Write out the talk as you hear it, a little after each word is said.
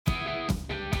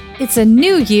It's a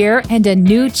new year and a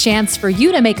new chance for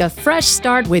you to make a fresh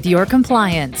start with your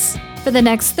compliance. For the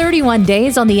next 31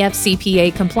 days on the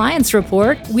FCPA Compliance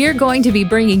Report, we're going to be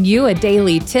bringing you a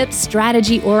daily tip,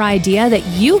 strategy, or idea that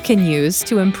you can use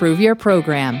to improve your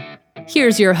program.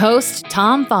 Here's your host,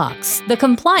 Tom Fox, the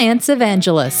Compliance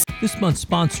Evangelist. This month's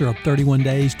sponsor of 31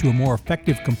 Days to a More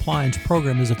Effective Compliance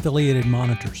program is Affiliated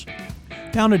Monitors.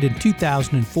 Founded in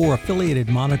 2004, Affiliated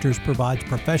Monitors provides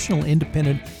professional,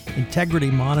 independent integrity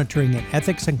monitoring and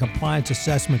ethics and compliance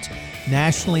assessments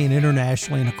nationally and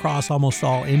internationally and across almost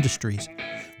all industries.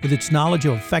 With its knowledge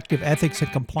of effective ethics and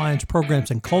compliance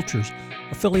programs and cultures,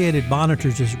 Affiliated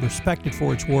Monitors is respected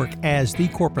for its work as the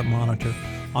corporate monitor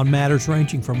on matters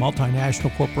ranging from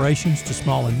multinational corporations to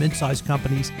small and mid-sized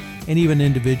companies and even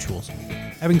individuals.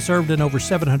 Having served in over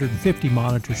 750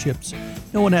 monitorships,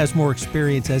 no one has more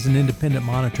experience as an independent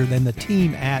monitor than the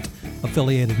team at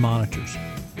Affiliated Monitors.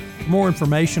 For more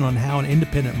information on how an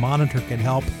independent monitor can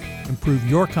help improve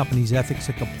your company's ethics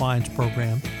and compliance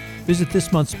program, visit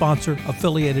this month's sponsor,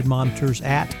 Affiliated Monitors,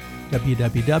 at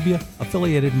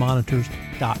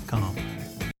www.affiliatedmonitors.com.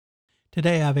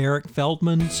 Today I have Eric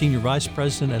Feldman, Senior Vice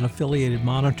President at Affiliated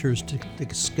Monitors, to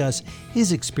discuss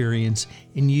his experience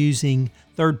in using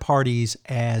third parties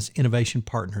as innovation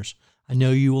partners. I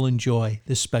know you will enjoy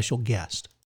this special guest.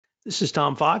 This is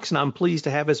Tom Fox, and I'm pleased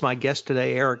to have as my guest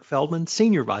today Eric Feldman,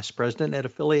 Senior Vice President at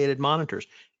Affiliated Monitors.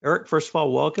 Eric, first of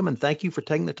all, welcome, and thank you for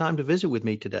taking the time to visit with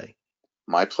me today.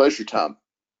 My pleasure, Tom.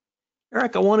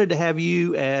 Eric, I wanted to have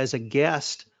you as a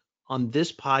guest on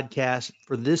this podcast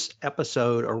for this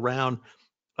episode around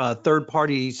third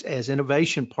parties as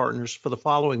innovation partners for the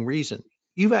following reason.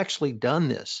 You've actually done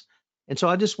this. And so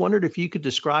I just wondered if you could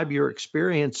describe your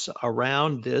experience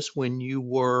around this when you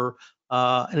were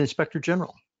an Inspector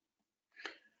General.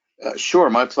 Sure,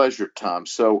 my pleasure, Tom.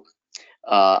 So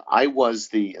I was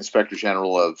the Inspector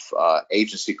General of an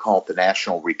agency called the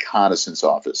National Reconnaissance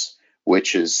Office,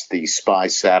 which is the spy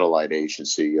satellite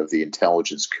agency of the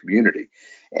intelligence community.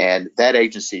 And that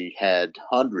agency had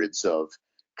hundreds of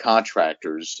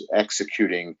contractors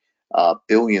executing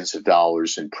billions of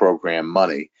dollars in program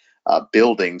money,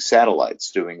 building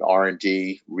satellites, doing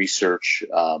R&D research,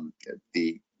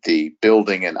 the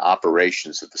building and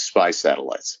operations of the spy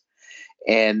satellites.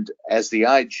 And as the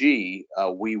IG,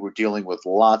 we were dealing with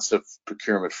lots of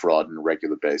procurement fraud on a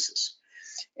regular basis.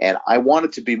 And I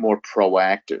wanted to be more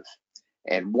proactive.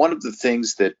 And one of the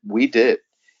things that we did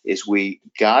is we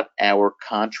got our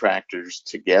contractors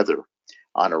together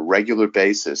on a regular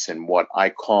basis in what I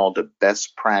called a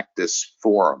best practice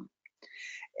forum.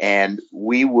 And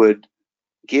we would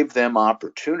give them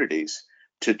opportunities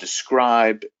to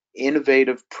describe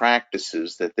innovative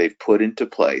practices that they've put into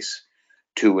place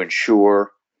to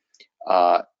ensure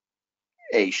a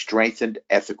strengthened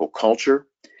ethical culture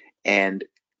and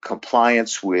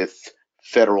compliance with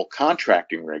federal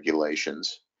contracting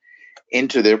regulations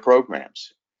into their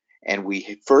programs. And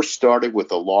we first started with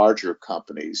the larger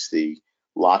companies, the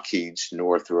Lockheed's,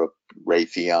 Northrop,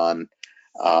 Raytheon,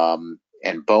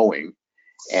 and Boeing,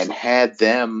 and had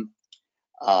them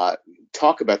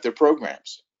talk about their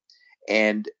programs.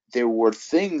 And there were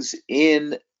things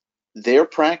in their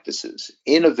practices,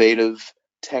 innovative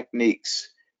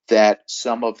techniques that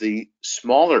some of the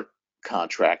smaller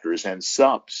contractors and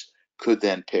subs could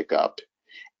then pick up.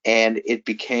 And it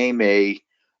became a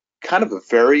kind of a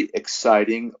very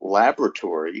exciting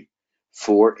laboratory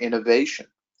for innovation.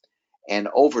 And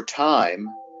over time,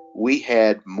 we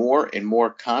had more and more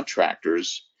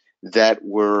contractors that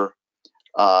were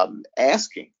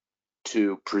asking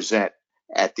to present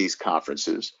at these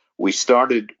conferences. We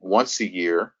started once a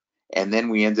year, and then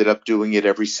we ended up doing it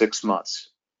every 6 months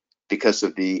because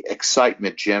of the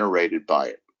excitement generated by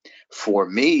it. For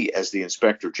me, as the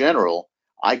Inspector General,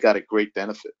 I got a great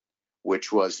benefit,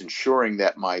 which was ensuring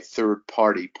that my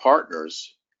third-party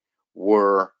partners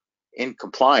were in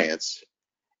compliance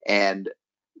and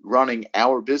running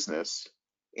our business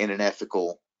in an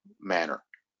ethical manner.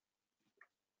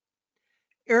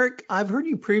 Eric, I've heard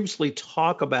you previously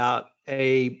talk about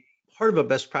a part of a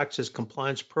best practices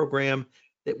compliance program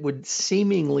that would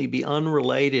seemingly be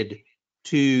unrelated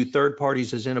to third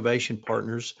parties as innovation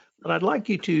partners, but I'd like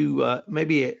you to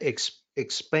maybe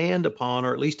expand upon,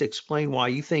 or at least explain why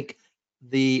you think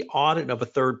the audit of a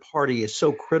third party is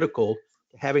so critical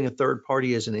to having a third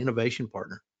party as an innovation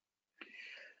partner.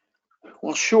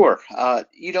 Well, sure.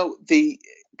 The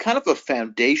kind of a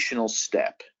foundational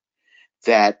step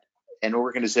that an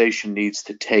organization needs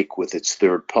to take with its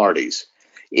third parties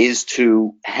is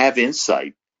to have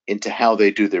insight into how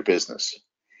they do their business.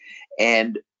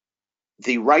 And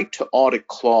the right to audit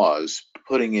clause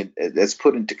that's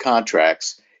put into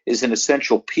contracts is an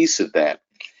essential piece of that.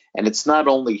 And it's not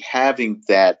only having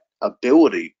that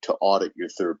ability to audit your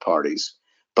third parties,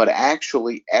 but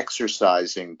actually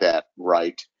exercising that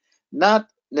right, not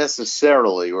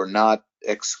necessarily or not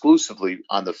exclusively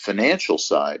on the financial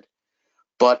side,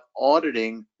 but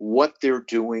auditing what they're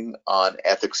doing on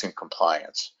ethics and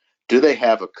compliance. Do they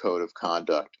have a code of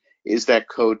conduct? Is that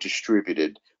code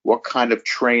distributed? What kind of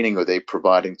training are they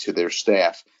providing to their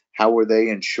staff? How are they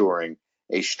ensuring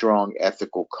a strong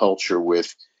ethical culture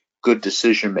with good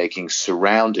decision-making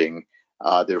surrounding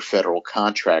their federal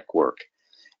contract work?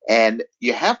 And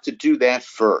you have to do that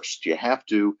first. You have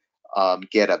to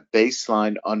get a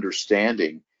baseline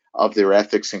understanding of their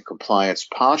ethics and compliance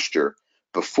posture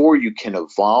before you can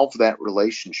evolve that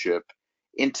relationship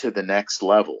into the next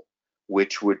level,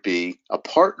 which would be a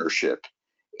partnership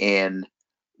in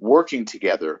working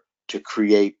together to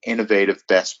create innovative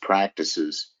best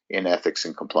practices in ethics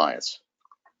and compliance.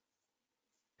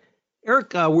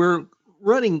 Eric, we're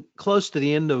running close to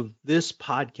the end of this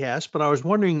podcast, but I was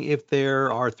wondering if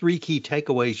there are 3 key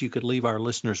takeaways you could leave our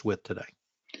listeners with today.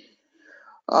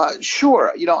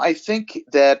 Sure. I think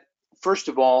that, first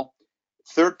of all,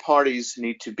 third parties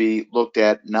need to be looked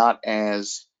at not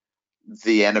as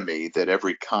the enemy, that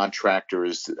every contractor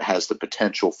has the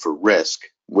potential for risk,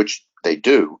 which they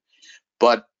do,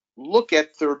 but look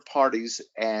at third parties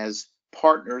as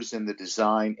partners in the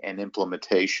design and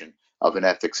implementation of an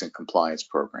ethics and compliance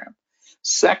program.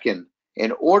 Second,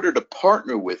 in order to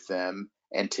partner with them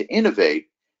and to innovate,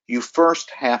 you first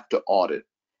have to audit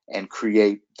and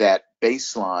create that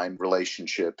baseline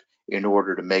relationship in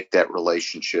order to make that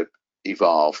relationship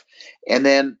evolve. And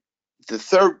then the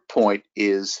third point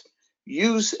is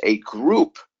use a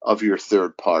group of your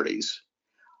third parties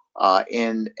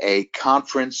in a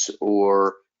conference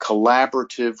or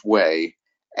collaborative way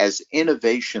as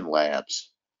innovation labs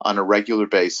on a regular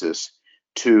basis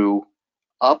to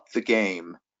up the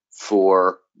game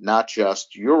for not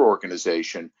just your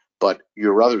organization, but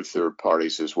your other third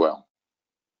parties as well.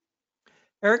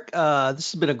 Eric,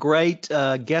 this has been a great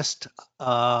guest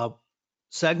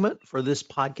segment for this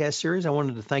podcast series. I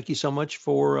wanted to thank you so much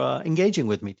for engaging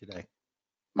with me today.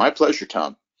 My pleasure,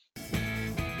 Tom.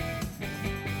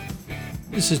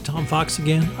 This is Tom Fox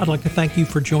again. I'd like to thank you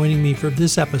for joining me for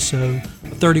this episode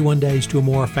of 31 Days to a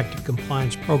More Effective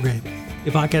Compliance Program.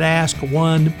 If I could ask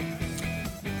one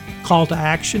call to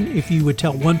action, if you would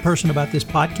tell one person about this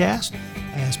podcast,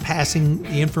 as passing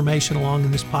the information along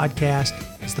in this podcast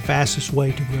is the fastest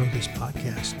way to grow this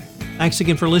podcast. Thanks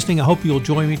again for listening. I hope you'll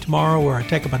join me tomorrow where I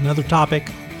take up another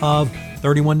topic of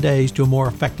 31 Days to a More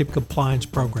Effective Compliance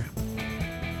Program.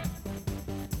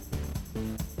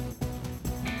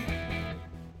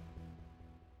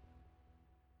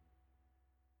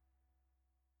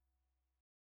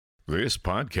 This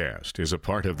podcast is a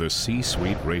part of the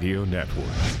C-Suite Radio Network.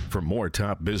 For more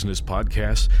top business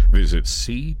podcasts, visit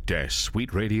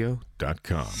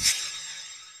c-suiteradio.com.